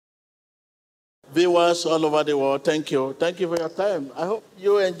Viewers all over the world, thank you. Thank you for your time. I hope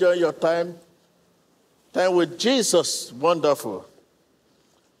you enjoy your time with Jesus. Wonderful.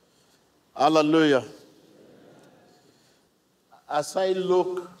 Hallelujah. As I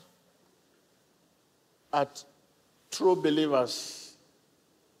look at true believers,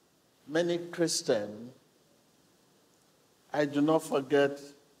 many Christians, I do not forget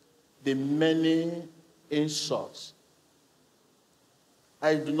the many insults.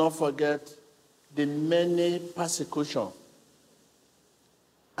 I do not forget the many persecution.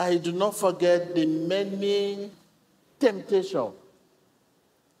 I do not forget the many temptations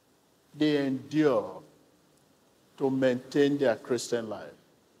they endure to maintain their Christian life.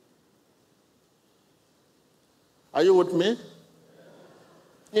 Are you with me?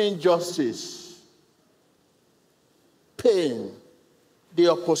 Injustice, pain, the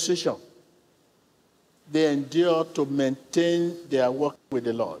opposition they endure to maintain their work with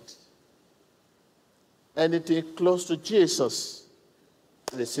the Lord. Anything close to Jesus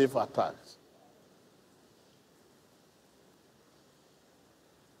receive attacks.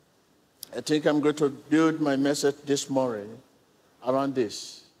 I think I'm going to build my message this morning around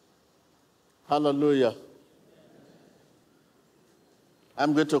this. Hallelujah.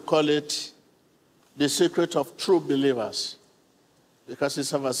 I'm going to call it the secret of true believers, because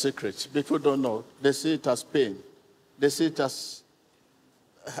it's our secret. People don't know. They see it as pain. They see it as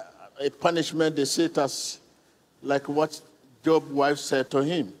a punishment. They see it as like what Job's wife said to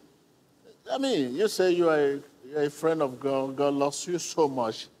him. I mean, you say you're a friend of God. God loves you so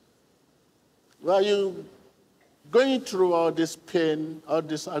much. Why are you going through all this pain, all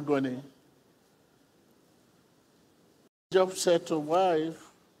this agony? Job said to wife,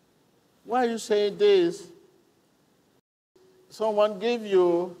 why are you saying this? Someone gave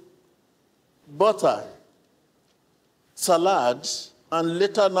you butter, salads, and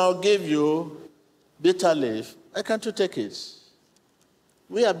later now gave you bitter leaf. Why can't you take it?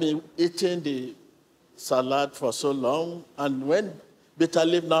 We have been eating the salad for so long, and when bitter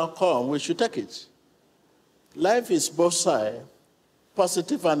leaf now come, we should take it. Life is both sides,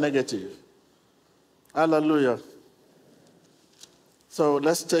 positive and negative. Hallelujah. So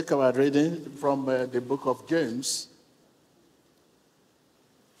let's take our reading from the book of James,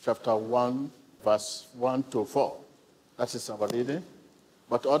 chapter 1, verse 1 to 4. That is our reading.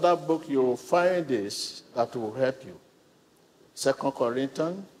 But other book you will find this that will help you. 2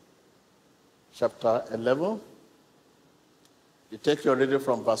 Corinthians, chapter 11. You take your reading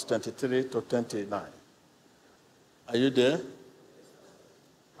from verse 23 to 29. Are you there?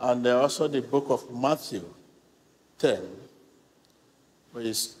 And also the book of Matthew 10, where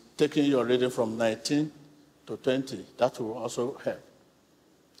he's taking your reading from 19 to 20. That will also help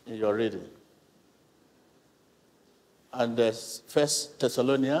in your reading. And 1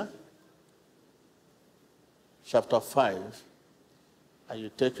 Thessalonians, chapter 5, and you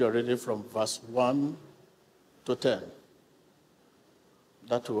take your reading from verse 1 to 10.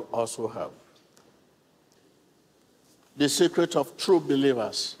 That will also help. The secret of true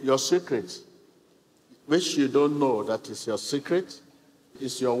believers, your secret, which you don't know that is your secret,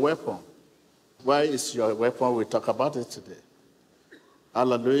 is your weapon. Why is your weapon? We'll talk about it today.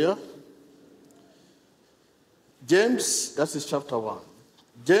 Hallelujah. James, that is chapter 1.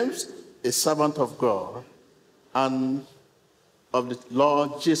 James, a servant of God and of the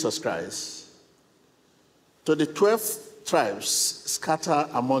Lord Jesus Christ, to the 12 tribes scattered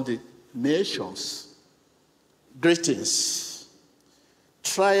among the nations, greetings,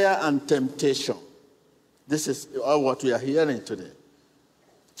 trial and temptation. This is all what we are hearing today.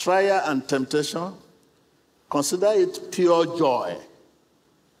 Trial and temptation, consider it pure joy.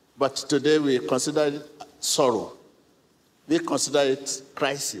 But today we consider it sorrow. We consider it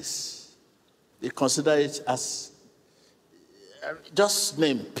crisis. We consider it as just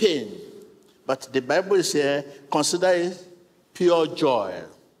name pain. But the Bible is here, consider it pure joy.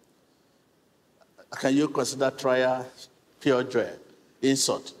 Can you consider trial pure joy?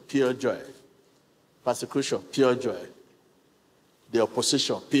 Insult, pure joy. Persecution, pure joy. The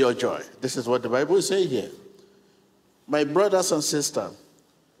opposition, pure joy. This is what the Bible is saying here. My brothers and sisters,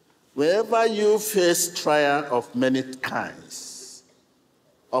 wherever you face trial of many kinds,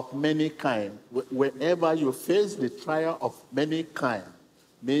 wherever you face the trial of many kinds,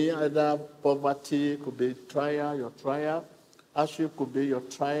 may either poverty could be your trial, hardship could be your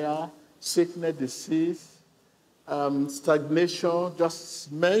trial, sickness, disease, stagnation,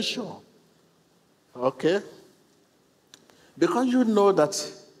 just mention. Okay? Because you know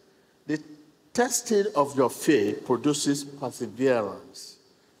that the testing of your faith produces perseverance.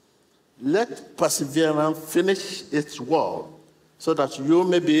 Let perseverance finish its work so that you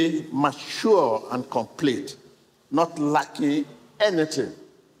may be mature and complete, not lacking anything.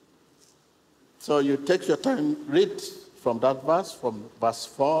 So you take your time, read from that verse, from verse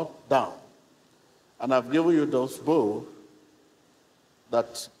 4 down. And I've given you those books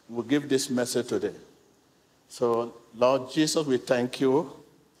that will give this message today. So, Lord Jesus, we thank you.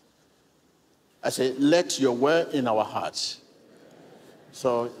 I say, let your word in our hearts.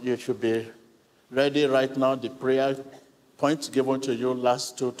 So you should be ready right now. The prayer points given to you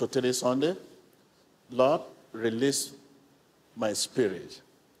last 2 to 3 Sundays. Lord, release my spirit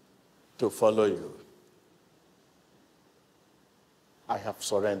to follow you. I have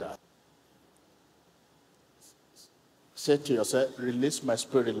surrendered. Say to yourself, release my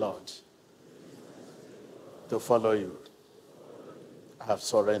spirit, Lord, to follow you. I have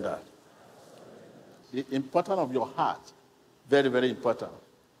surrendered. The importance of your heart, very, very important.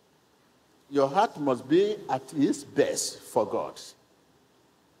 Your heart must be at its best for God.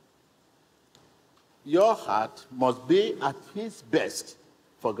 Your heart must be at its best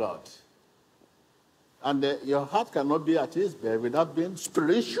for God. And your heart cannot be at its best without being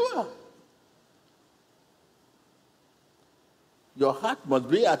spiritual. Your heart must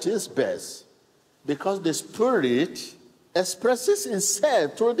be at its best because the Spirit expresses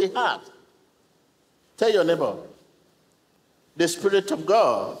itself through the heart. Tell your neighbor, the Spirit of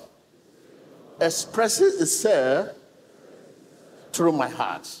God expresses itself through my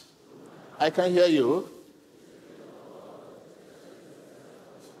heart. I can hear you.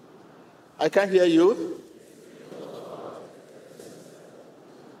 I can hear you.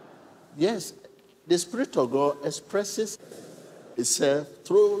 Yes, the Spirit of God expresses itself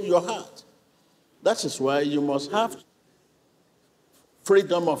through your heart. That is why you must have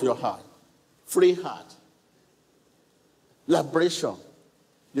freedom of your heart, free heart, liberation.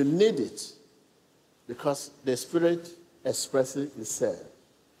 You need it because the Spirit expresses itself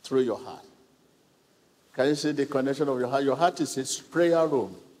through your heart. Can you see the connection of your heart? Your heart is a prayer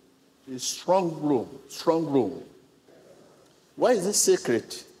room, a strong room. Why is it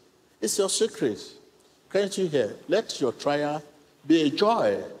secret? It's your secret. Can't you hear? Let your trial be a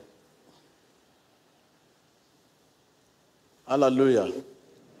joy. Hallelujah.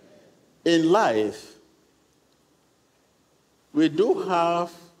 In life, we do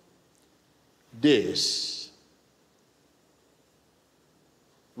have days.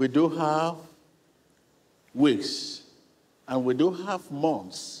 We do have weeks. And we do have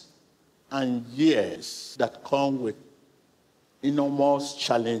months and years that come with enormous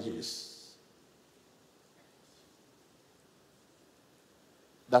challenges.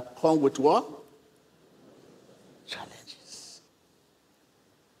 That come with what? Challenges.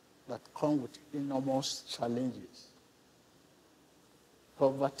 That come with enormous challenges.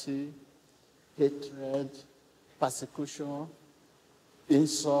 Poverty, hatred, persecution,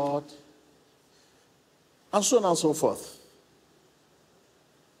 insult, and so on and so forth.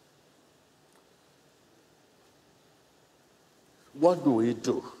 What do we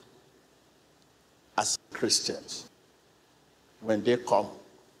do as Christians when they come?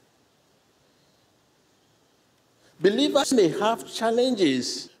 Believers may have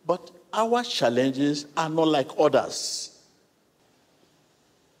challenges, but our challenges are not like others.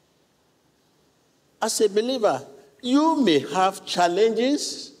 As a believer, you may have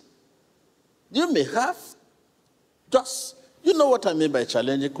challenges. You may have you know what I mean by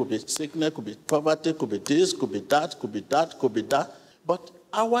challenge. It could be sickness, could be poverty, could be this, could be that, could be that, could be that. But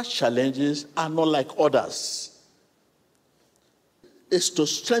our challenges are not like others. It's to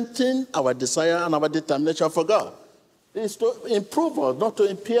strengthen our desire and our determination for God. It's to improve us, not to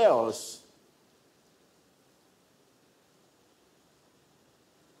impair us.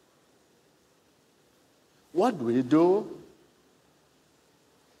 What do we do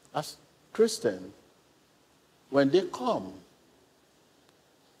as Christians when they come?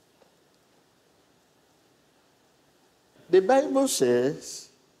 The Bible says,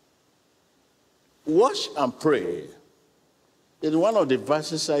 watch and pray. In one of the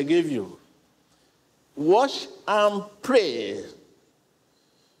verses I gave you, watch and pray.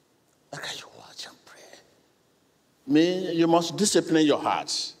 How can you watch and pray? You must discipline your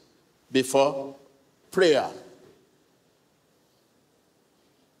heart before prayer.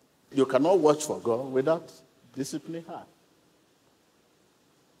 You cannot watch for God without disciplining heart.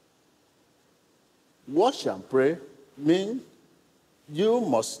 Watch and pray means you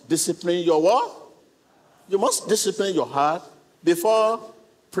must discipline your what? You must discipline your heart before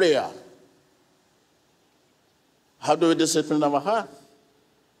prayer. How do we discipline our heart?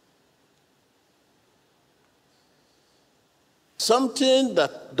 Something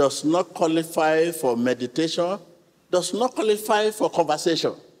that does not qualify for meditation does not qualify for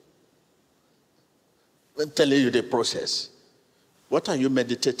conversation. I'm telling you the process. What are you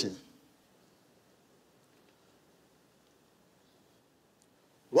meditating?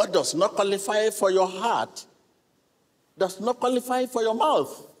 What does not qualify for your heart does not qualify for your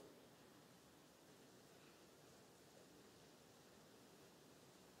mouth.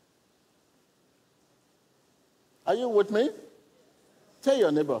 Are you with me? Tell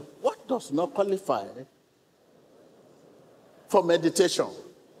your neighbor, what does not qualify for meditation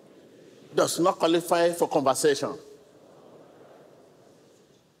does not qualify for conversation.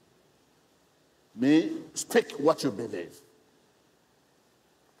 Me, speak what you believe.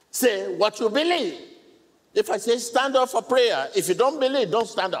 Say what you believe. If I say stand up for prayer, if you don't believe, don't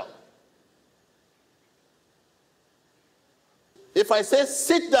stand up. If I say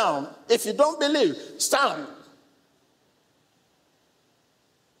sit down, if you don't believe, stand.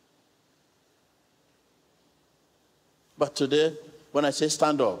 But today, when I say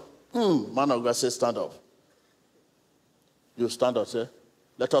stand up, man of God says stand up. You stand up, say,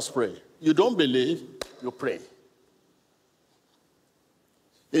 let us pray. You don't believe, you pray.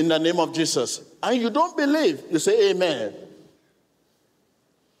 In the name of Jesus. And you don't believe, you say amen.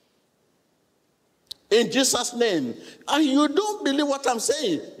 In Jesus' name. And you don't believe what I'm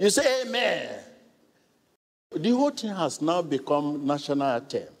saying, you say amen. The whole thing has now become national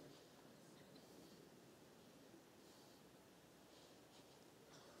anthem.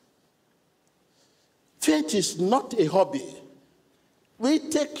 Faith is not a hobby. We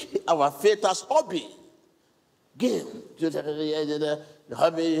take our faith as hobby. Game. The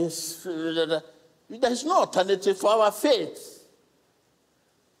hobby is... There is no alternative for our faith.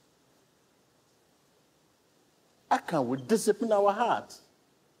 How can we discipline our heart?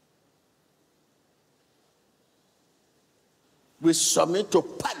 We submit to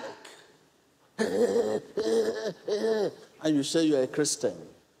panic. And you say you're a Christian.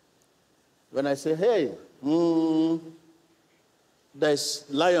 When I say, hey, there's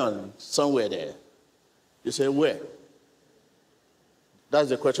lion somewhere there. You say, where? That's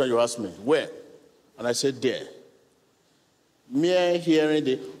the question you ask me. Where? And I say, there. Mere hearing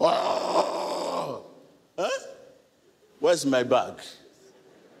the, oh! Huh? Where's my bag?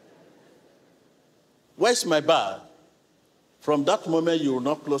 Where's my bag? From that moment, you will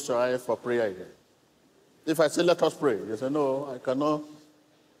not close your eyes for prayer again. If I say, let us pray, you say, no, I cannot.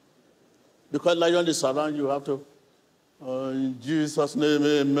 Because lion is around, you have to, in Jesus' name,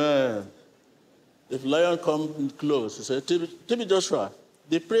 amen. If lion comes close, you say, TB Joshua,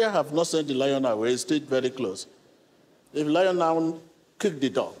 the prayer have not sent the lion away, it's stayed very close. If lion now kick the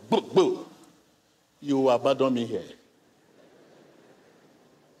door, boom, boom, you abandon me here.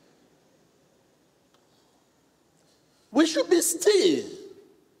 We should be still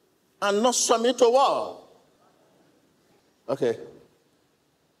and not submit to war. Okay.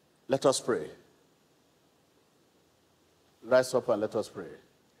 Let us pray. Rise up and let us pray.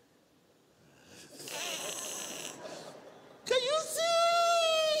 Can you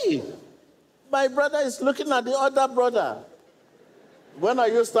see? My brother is looking at the other brother. When are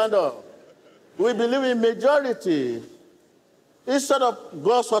you stand up? We believe in majority instead of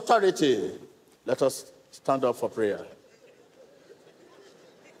God's authority. Let us stand up for prayer.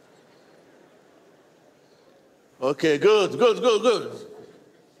 Okay, good.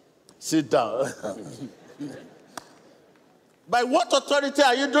 Sit down. By what authority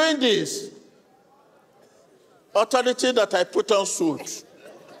are you doing this? Authority that I put on suit.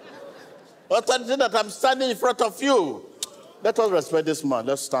 Authority that I'm standing in front of you. Let us respect this man.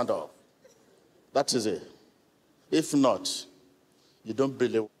 Let's stand up. That is it. If not, you don't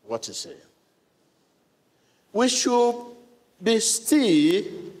believe what he says. We should be still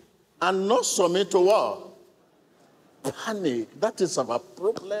and not submit to what? Panic. That is our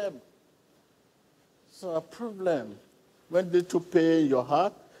problem. It's our problem. When little pain in your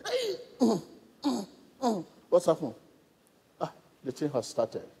heart, what's happened? The thing has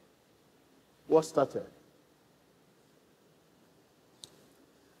started. What started?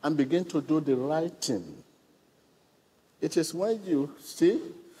 And begin to do the right thing. It is when you see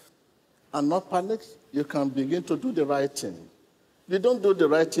and not panic, you can begin to do the right thing. You don't do the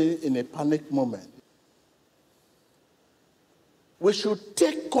right thing in a panic moment. We should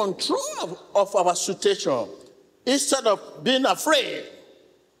take control of our situation instead of being afraid.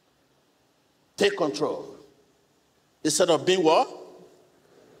 Take control. Instead of being what?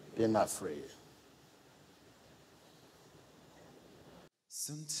 Being afraid.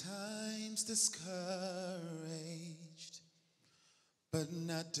 Sometimes discouraged, but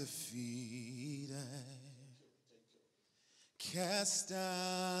not defeated. Cast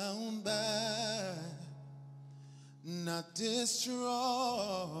down by not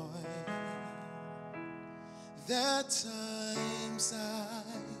destroy. There are times I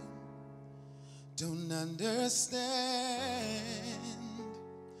don't understand,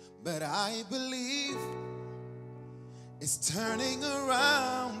 but I believe it's turning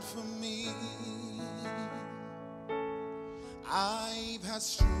around for me. I've had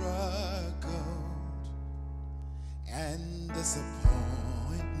struggled and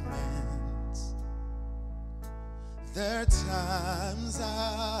disappointments. There are times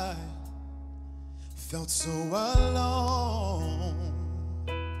I felt so alone,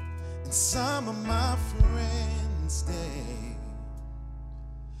 and some of my friends, they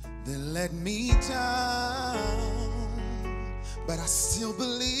let me down, but I still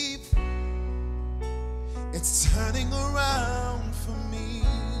believe it's turning around for me,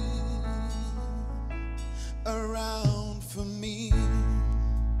 around for me,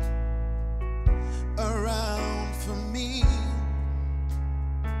 around for me,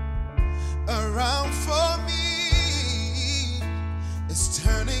 around for me. It's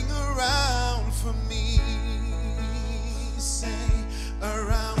turning around for me. Say,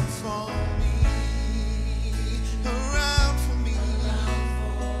 around for me, around for me,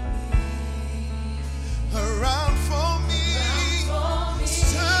 around for me.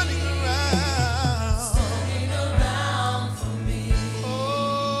 It's turning around for me.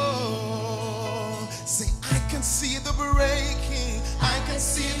 Oh, say, I can see the breaking, I can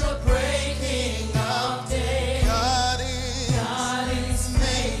see the breaking of day. God is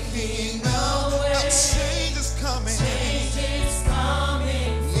making a way. A change is coming. Change is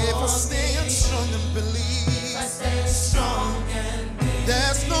coming. If I stand strong and believe, I stand strong and believe,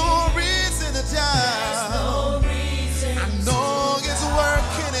 there's no reason to doubt. I know it's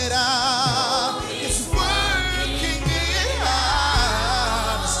working it out. It's working it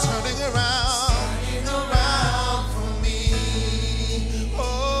out. It's turning around for me.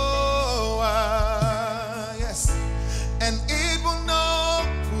 Oh, yes. And it will not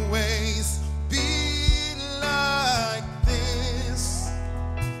always be like this.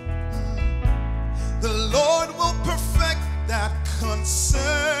 The Lord will perfect that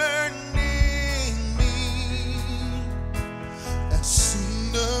concerning me, and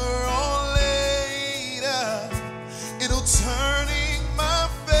sooner or later it'll turn in my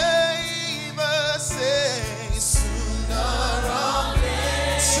favor. Say, sooner or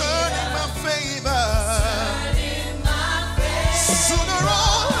later, turn in my favor. Sooner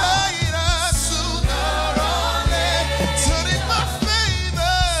or later, turn in my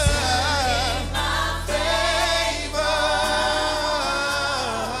favor.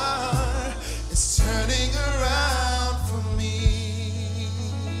 It's turning around for me.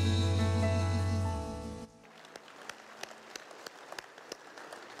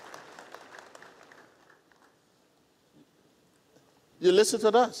 You listen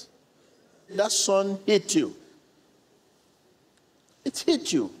to that? That sun hit you. It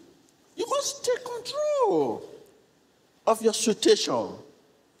hit you. You must take control of your situation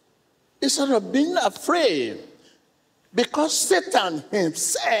instead of being afraid, because Satan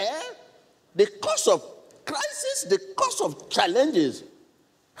himself, the cause of crisis, the cause of challenges,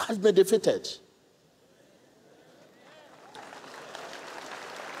 has been defeated.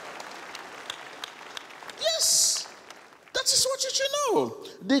 Yes, that is what you should know.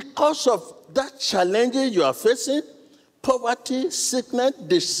 The cause of that challenges you are facing, poverty, sickness,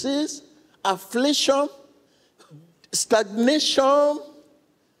 disease, affliction, stagnation,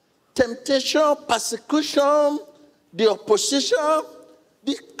 temptation, persecution, the opposition,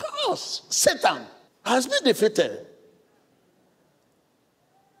 the cause, Satan, has been defeated.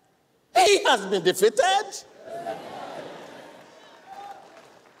 He has been defeated.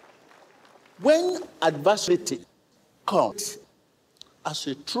 When adversity comes, as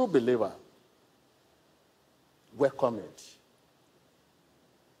a true believer, welcome it.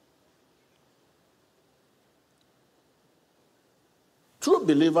 True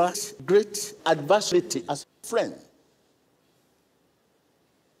believers greet adversity as a friend.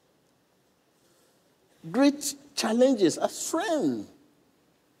 Greet challenges as friend.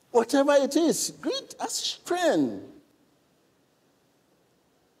 Whatever it is, greet as friend.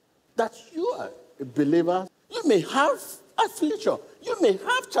 That you are a believer. You may have affliction. You may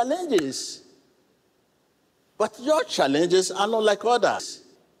have challenges. But your challenges are not like others.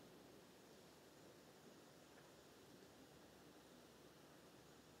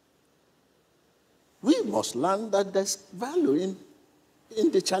 We must learn that there's value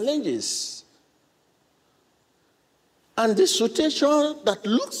in the challenges. And the situation that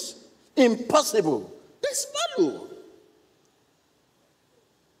looks impossible, there's value.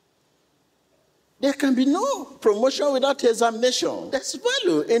 There can be no promotion without examination. There's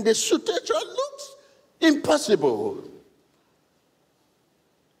value in the suited looks impossible.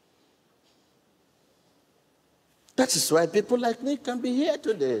 That is why people like me can be here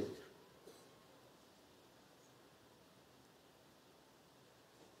today.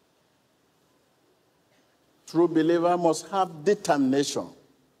 True believer must have determination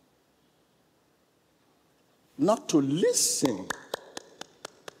not to listen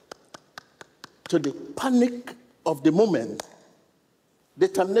to the panic of the moment.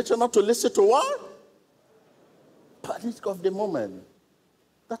 Determination not to listen to what? Panic of the moment.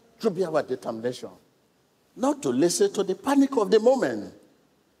 That should be our determination. Not to listen to the panic of the moment,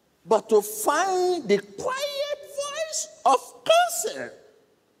 but to find the quiet voice of counsel.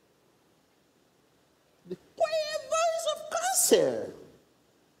 The quiet voice of counsel.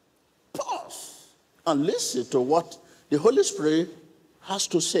 Pause and listen to what the Holy Spirit has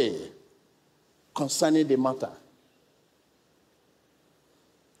to say concerning the matter.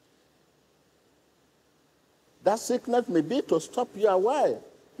 That sickness may be to stop you a while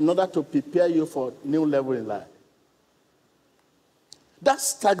in order to prepare you for a new level in life. That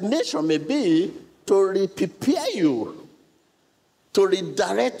stagnation may be to prepare you, to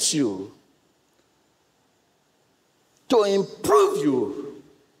redirect you, to improve you.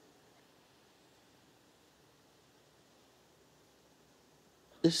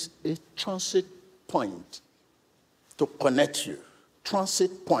 It's a transit point to connect you.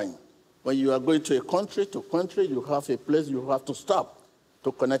 Transit point. When you are going to a country to country, you have a place you have to stop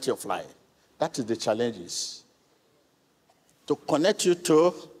to connect your flight. That is the challenges. To connect you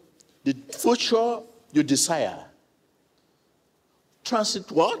to the future you desire. Transit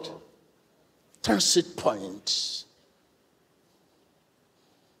what? Transit point.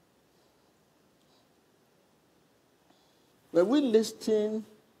 When we listen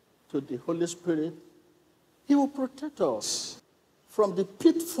to the Holy Spirit, He will protect us from the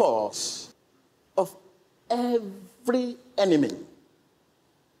pitfalls of every enemy.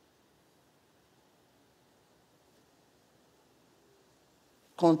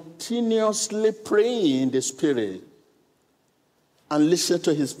 Continuously praying in the Spirit and listen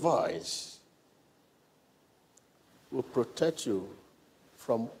to His voice will protect you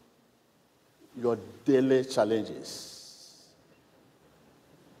from your daily challenges.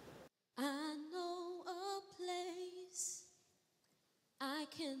 I know a place I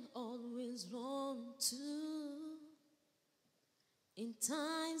can always run to in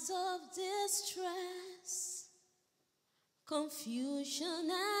times of distress, confusion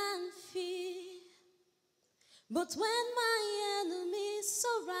and fear. But when my enemy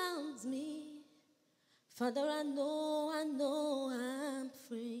surrounds me, Father, I know I'm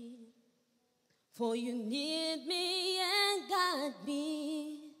free. For you lead me and guide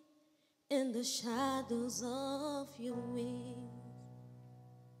me in the shadows of your wings.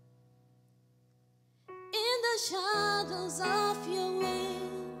 In the shadows of your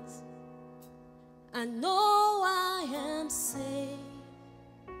wings, I know I am safe.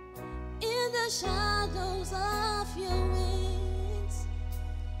 In the shadows of your wings,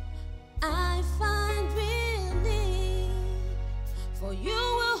 I find relief. For you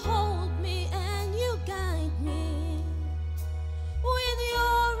will hold me and you guide me. With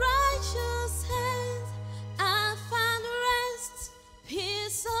your righteous hands, I find rest,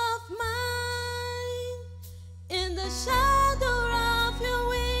 peace of mind. In the shadow of your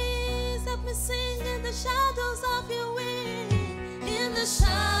wings, let me sing in the shadows of your wings. In the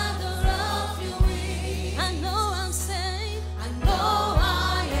shadow of your wings, I know I'm safe. I know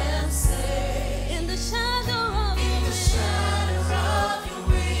I am safe. In the shadow of your wings,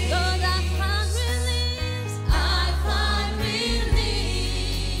 Lord, I find release. I find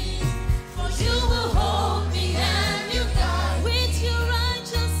relief. For you will hold me and you guide. With your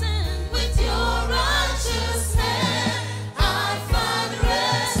righteous hand, with your righteous hand, I find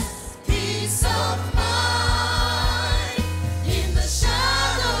rest, peace of mind. In the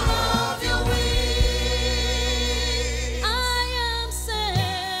shadow of your wings, I am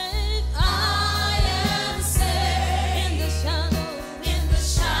safe. I am safe. In the shadow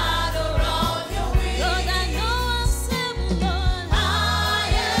of your wings, Lord, I know I'm safe, Lord. I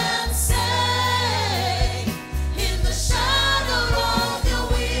am safe. In the shadow of your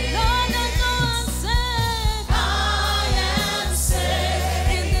wings, Lord, I know I'm safe. I am safe.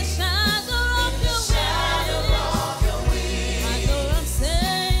 In the shadow of your wings, I know I'm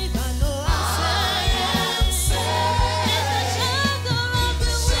safe. I know I'm safe. In the shadow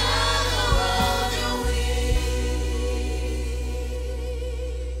of your wings.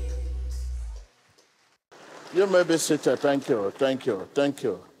 You may be seated. Thank you. Thank you. Thank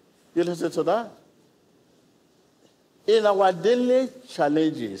you. You listen to that? In our daily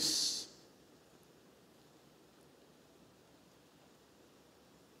challenges,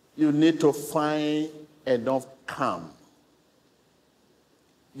 you need to find enough calm.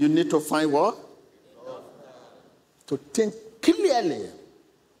 You need to find what? To think clearly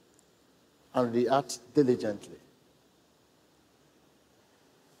and react diligently.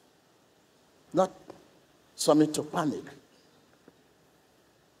 Not submit to panic.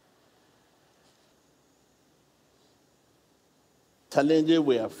 Challenges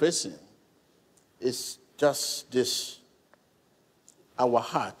we are facing is just this. Our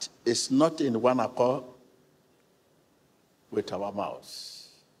heart is not in one accord with our mouths.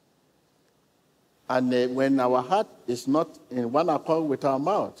 And when our heart is not in one accord with our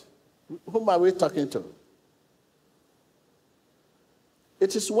mouth, whom are we talking to?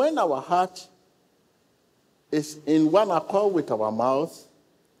 It is when our heart is in one accord with our mouth,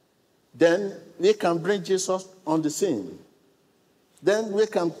 then we can bring Jesus on the scene. Then we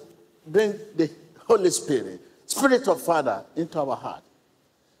can bring the Holy Spirit, Spirit of Father, into our heart.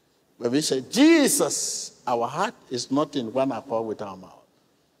 When we say, Jesus, our heart is not in one accord with our mouth.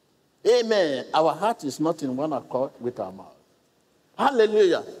 Amen. Our heart is not in one accord with our mouth.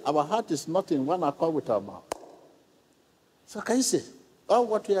 Hallelujah. Our heart is not in one accord with our mouth. So can you see all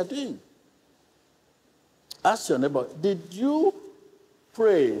what we are doing? Ask your neighbor, did you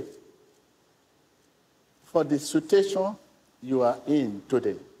pray for the situation you are in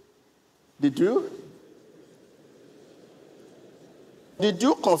today? Did you? Did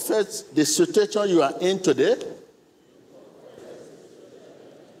you confess the situation you are in today?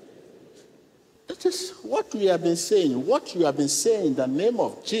 It is what we have been saying. What you have been saying in the name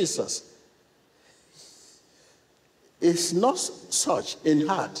of Jesus is not such in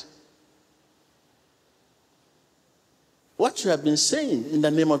heart. What you have been saying in the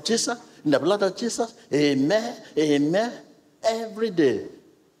name of Jesus, in the blood of Jesus, amen, amen, every day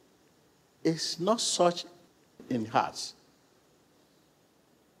is not such in hearts.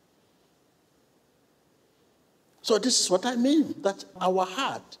 So this is what I mean, that our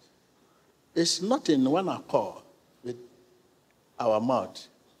heart is not in one accord with our mouth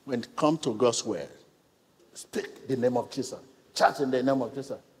when it comes to God's word. Speak the name of Jesus. Chant in the name of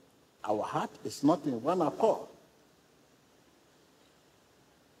Jesus. Our heart is not in one accord.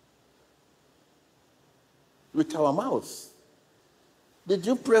 With our mouths. Did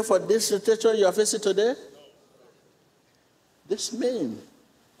you pray for this situation you are facing today? This means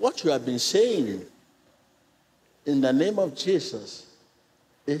what you have been saying in the name of Jesus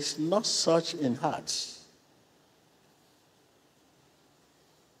is not such in hearts.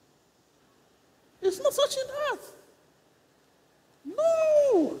 It's not such in hearts.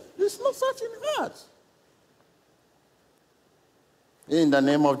 No, it's not such in hearts. In the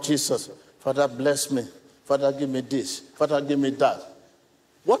name of Jesus, Father, bless me. Father, give me this. Father, give me that.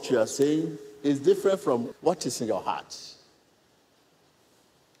 What you are saying is different from what is in your heart.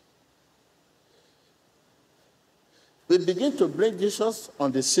 We begin to bring Jesus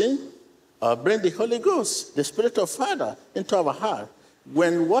on the scene, or bring the Holy Ghost, the Spirit of Father, into our heart,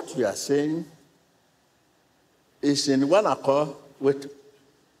 when what we are saying is in one accord with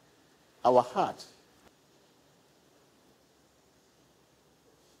our heart.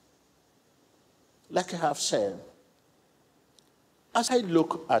 Like I have said, as I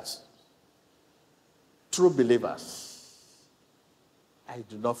look at true believers, I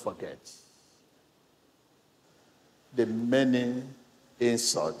do not forget the many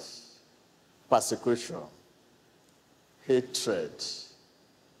insults, persecution, hatred,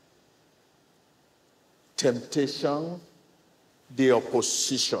 temptation, the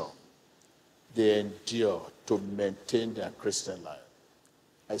opposition they endure to maintain their Christian life.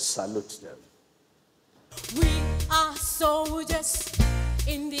 I salute them. We are soldiers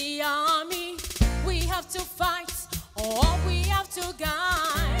in the army. We have to fight or we have to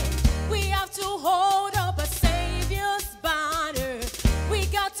guide. We have to hold up a Savior's banner. We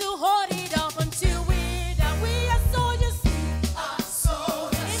got to hold it up until we're done. We are soldiers. We are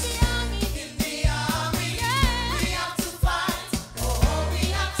soldiers in the army. In the army, yeah. We have to fight or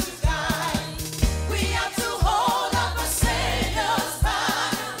we have to guide. We have to hold up a Savior's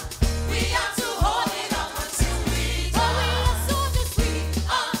banner. We have to hold it up until we're done. We are soldiers. We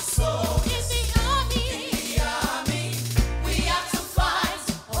are soldiers in the army. In the army, we have to fight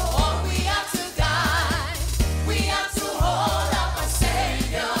or we have to guide.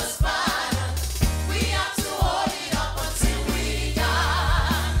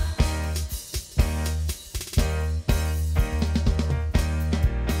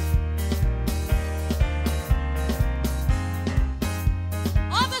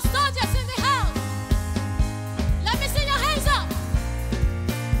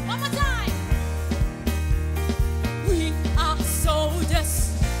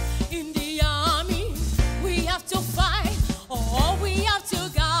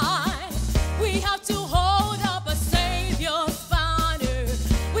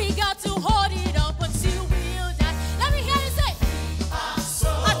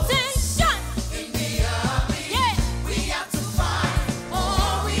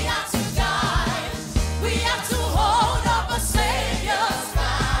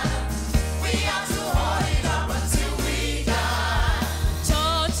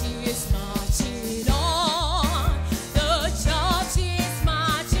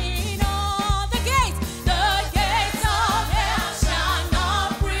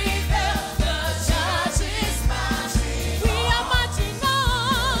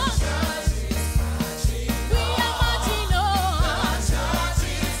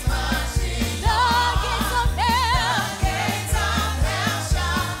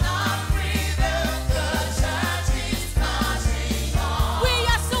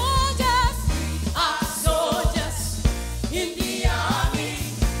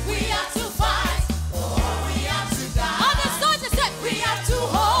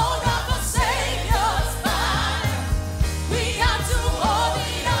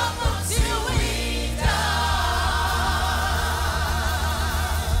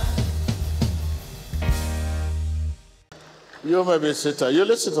 You may be seated. You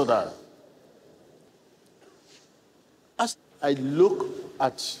listen to that. As I look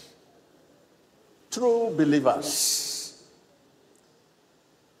at true believers,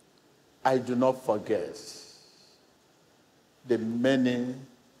 I do not forget the many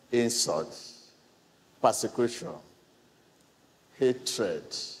insults, persecution,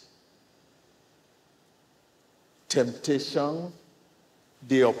 hatred, temptation,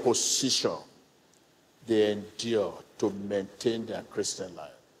 the opposition they endure to maintain their Christian life,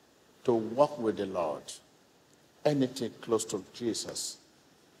 to walk with the Lord. Anything close to Jesus,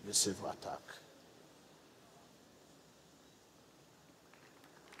 receive attack.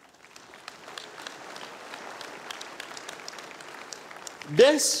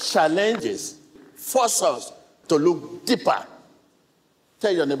 These challenges force us to look deeper.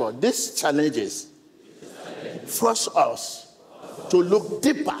 Tell your neighbor, these challenges force us to look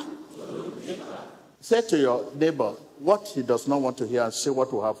deeper. Say to your neighbor what he does not want to hear and see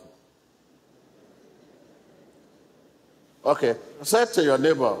what will happen. Okay, say to your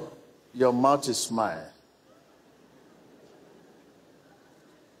neighbor, your mouth is mine.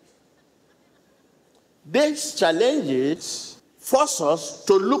 These challenges force us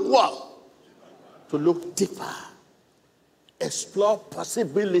to look what? To look deeper. Explore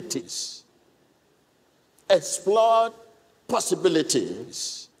possibilities. Explore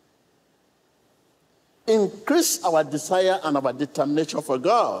possibilities. Increase our desire and our determination for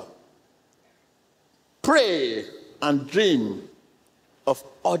God. Pray and dream of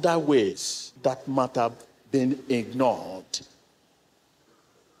other ways that might have been ignored.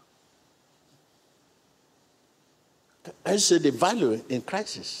 I say the value in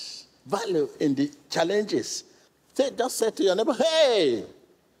crisis, value in the challenges. Just say to your neighbor, hey,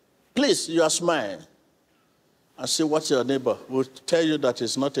 please, you are smiling. And see what your neighbor will tell you that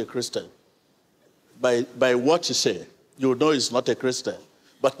he's not a Christian. By what you say, you know he's not a Christian.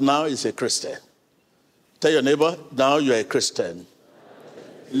 But now he's a Christian. Tell your neighbor, now you're a Christian.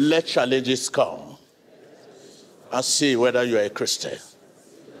 Let challenges come and see whether you're a Christian.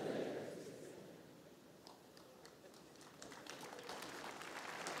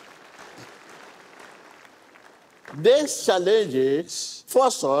 These challenges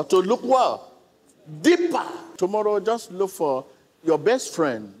force us to look what? Deeper. Tomorrow, just look for your best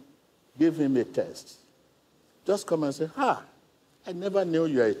friend. Give him a test. Just come and say, I never knew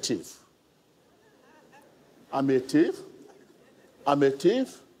you are a thief. I'm a thief. I'm a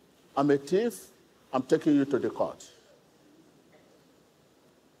thief. I'm a thief. I'm taking you to the court.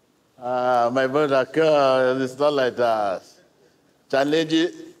 My brother, God, it's not like that.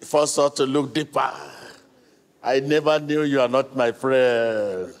 Challenge force us to look deeper. I never knew you are not my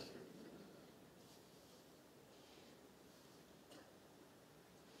friend.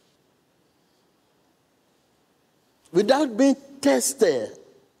 Without being tested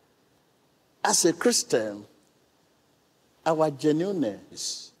as a Christian, our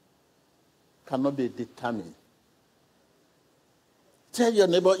genuineness cannot be determined. Tell your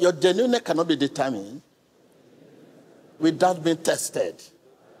neighbor, your genuineness cannot be determined without being tested.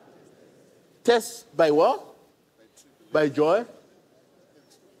 Test by what? By joy?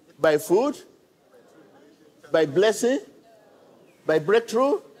 By food? By blessing? By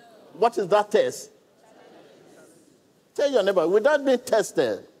breakthrough? What is that test? Tell your neighbor, without being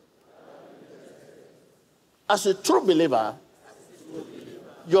tested, as a true believer,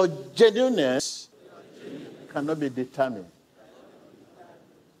 your genuineness cannot be determined.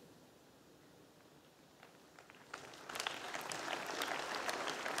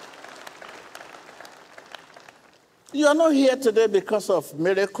 You are not here today because of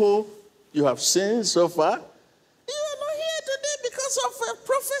miracle you have seen so far. You are not here today because of a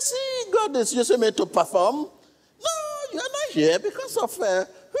prophecy God is using me to perform. No, you are not here because of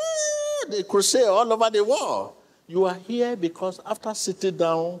the crusade all over the world. You are here because after sitting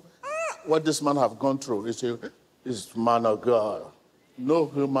down, what this man have gone through is man of God. No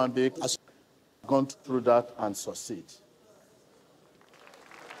human being has gone through that and succeed.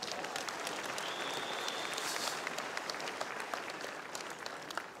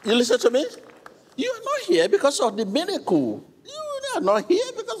 You listen to me? You are not here because of the miracle. You are not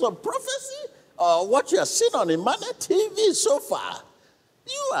here because of prophecy or what you have seen on Emmanuel TV so far.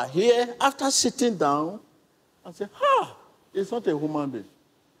 You are here after sitting down and saying, it's not a human being.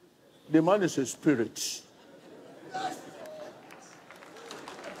 The man is a spirit.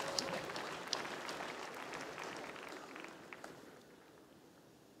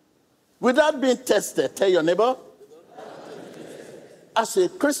 Without being tested, tell your neighbor, as a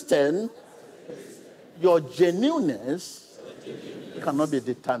Christian, your genuineness cannot be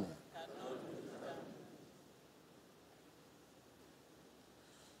determined.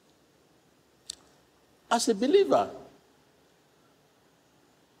 as a believer,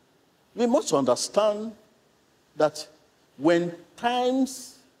 we must understand that when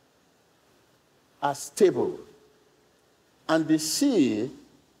times are stable and the sea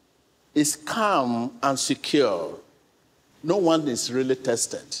is calm and secure, no one is really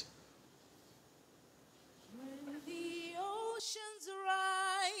tested. When the oceans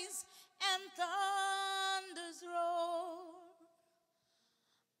rise and thunders roar,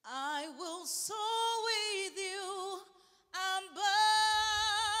 I will soar with you above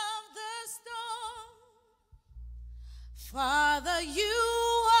the storm. Father,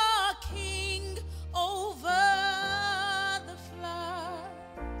 you are king over the flood.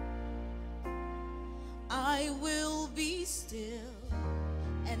 I will be still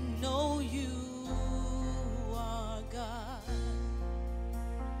and know you are God.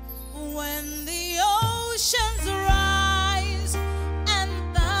 When the oceans rise and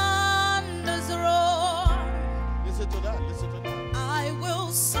thunders roar, Listen to that, listen to that. I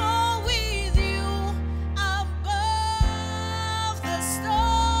will soar with you above the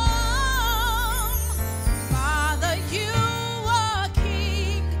storm. Father, you are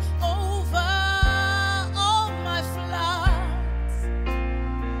king over all my floods.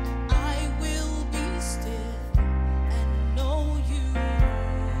 I will be still and know you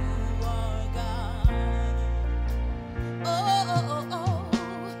are God. Oh, oh, oh,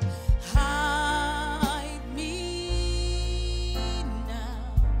 hide me now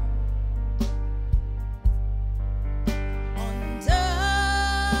under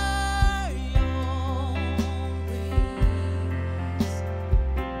your wings.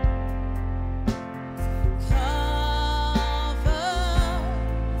 Cover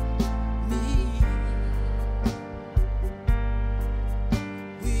me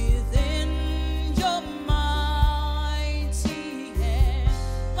within your mighty hand.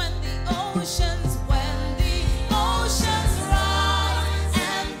 When the oceans rise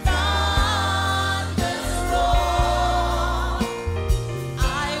and thunders roar,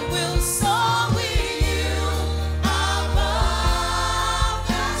 I will soar with you above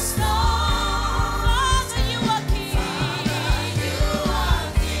the storm. Father, you are king.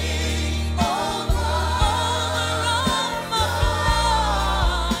 Over all my floods.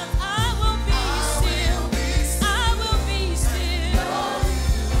 I will be still. I will be still.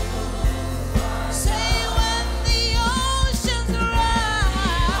 Say when the oceans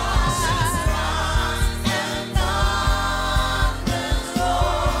rise and thunders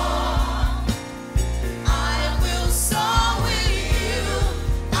roar, I will soar with you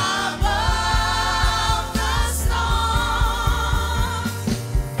above the storm.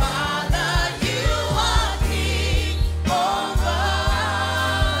 Father, you are king over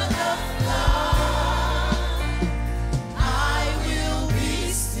the flood. I will be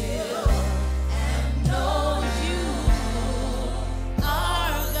still and know you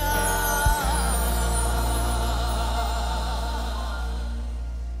are God.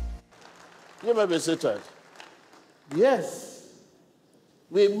 You may be seated. Yes,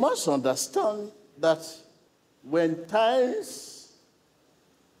 we must understand that when times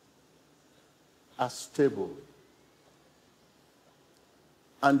are stable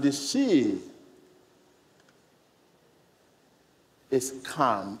and the sea is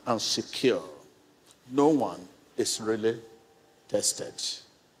calm and secure, no one is really tested.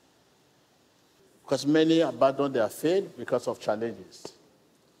 Because many abandon their faith because of challenges.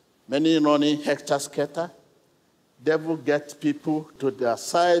 Many running hector-scatter. Devil gets people to their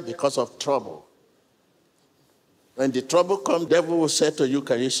side because of trouble. When the trouble comes, devil will say to you,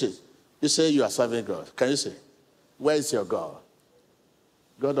 can you see? You say you are serving God. Can you see? Where is your God?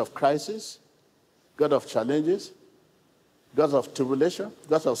 God of crisis? God of challenges? God of tribulation?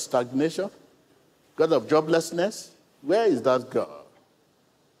 God of stagnation? God of joblessness? Where is that God?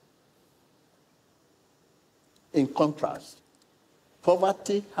 In contrast,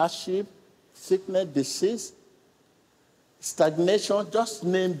 poverty, hardship, sickness, disease, stagnation, just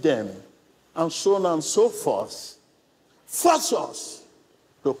name them, and so on and so forth, force us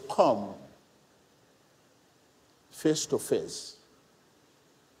to come face to face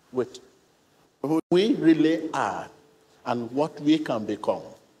with who we really are and what we can become.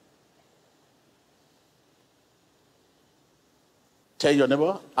 Tell your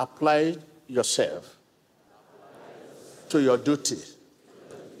neighbor, apply yourself to your duty.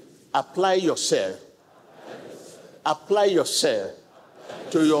 Apply yourself. Apply yourself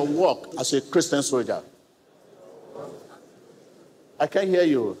to your work as a Christian soldier. I can't hear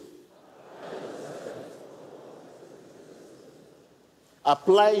you.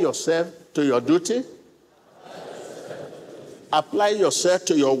 Apply yourself to your duty. Apply yourself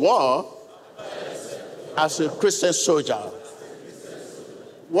to your work as a Christian soldier.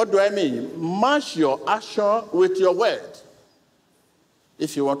 What do I mean? Match your action with your word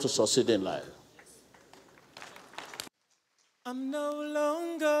if you want to succeed in life. I'm no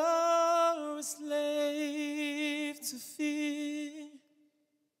longer a slave to fear.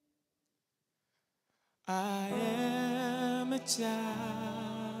 I am a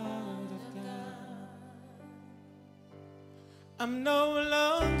child of God. I'm no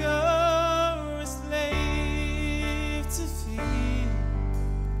longer a slave to fear.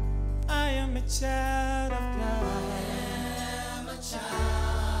 I am a child of God. I am a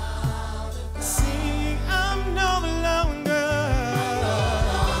child of God. Sing, I'm no longer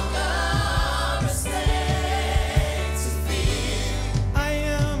a slave to fear. I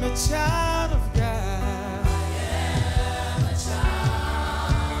am a child of God. I am a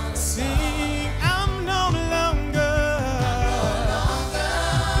child. Sing, I'm no longer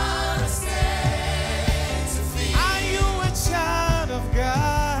a slave to fear. Are you a child of God?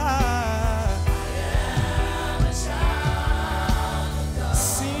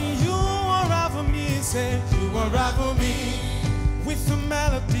 See, you unravel me, say, you unravel me with a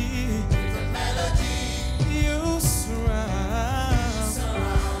melody. You surround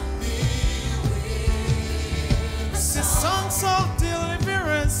me with. Say, songs of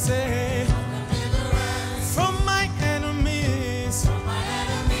deliverance, say, from my enemies.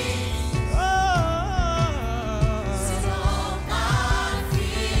 Oh,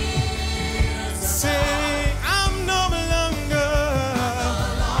 say, I'm no longer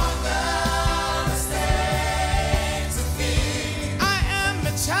a slave to fear. I am a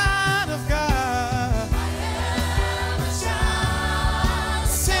child of God. I am a child.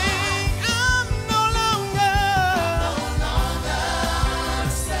 Say, I'm no longer a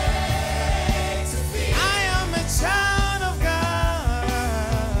slave to fear. I am a child of God.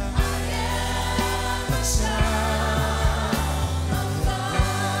 I am a child of God.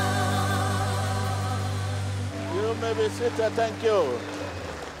 You may be seated. Thank you.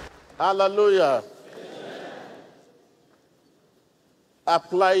 Hallelujah.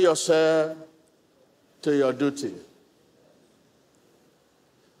 Apply yourself to your duty.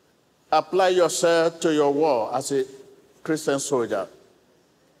 Apply yourself to your war as a Christian soldier.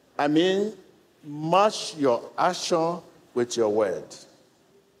 I mean, match your action with your word.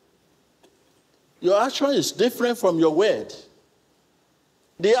 Your action is different from your word.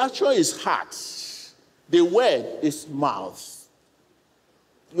 The action is heart. The word is mouth.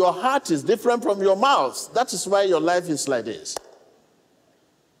 Your heart is different from your mouth. That is why your life is like this.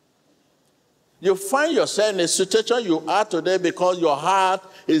 You find yourself in a situation you are today because your heart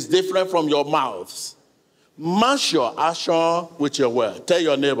is different from your mouth. Match your action with your word. Tell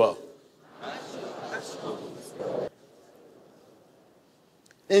your neighbor.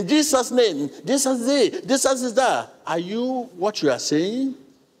 In Jesus' name, this is it, this is that. Are you what you are saying?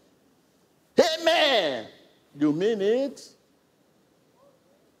 Amen. You mean it?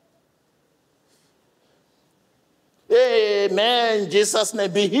 Amen. Jesus'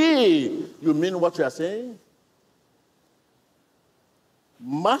 name, be healed. You mean what you are saying?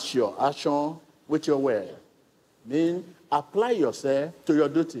 Match your action with your word. Mean apply yourself to your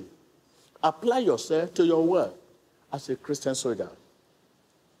duty. Apply yourself to your word as a Christian soldier.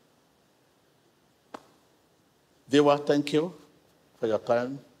 Viewer, thank you for your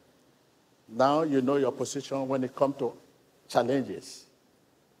time. Now you know your position when it comes to challenges.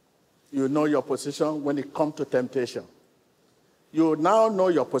 You know your position when it comes to temptation. You now know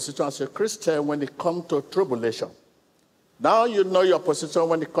your position as a Christian when it comes to tribulation. Now you know your position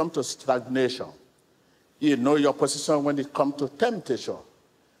when it comes to stagnation. You know your position when it comes to temptation.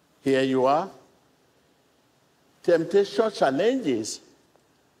 Here you are. Temptation challenges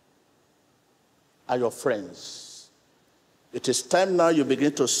are your friends. It is time now you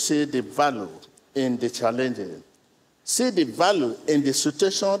begin to see the value in the challenges. See the value in the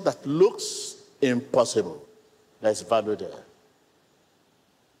situation that looks impossible. There's value there.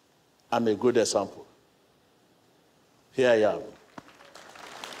 I'm a good example. Here I am.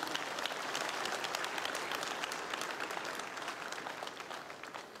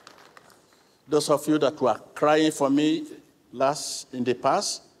 Those of you that were crying for me in the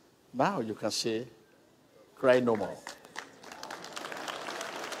past, now you can say, cry no more.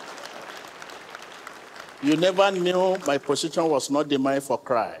 You never knew my position was not the mind for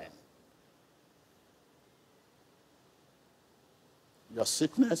crying. Your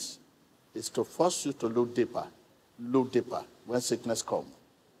sickness is to force you to look deeper when sickness comes.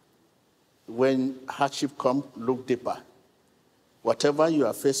 When hardship comes, look deeper. Whatever you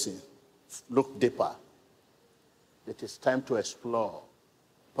are facing, look deeper. It is time to explore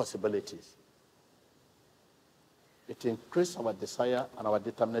possibilities. It increases our desire and our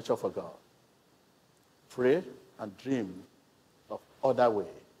determination for God. Pray and dream of other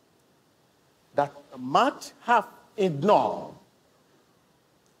way that might have ignored.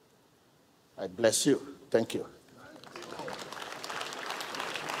 I bless you. Thank you.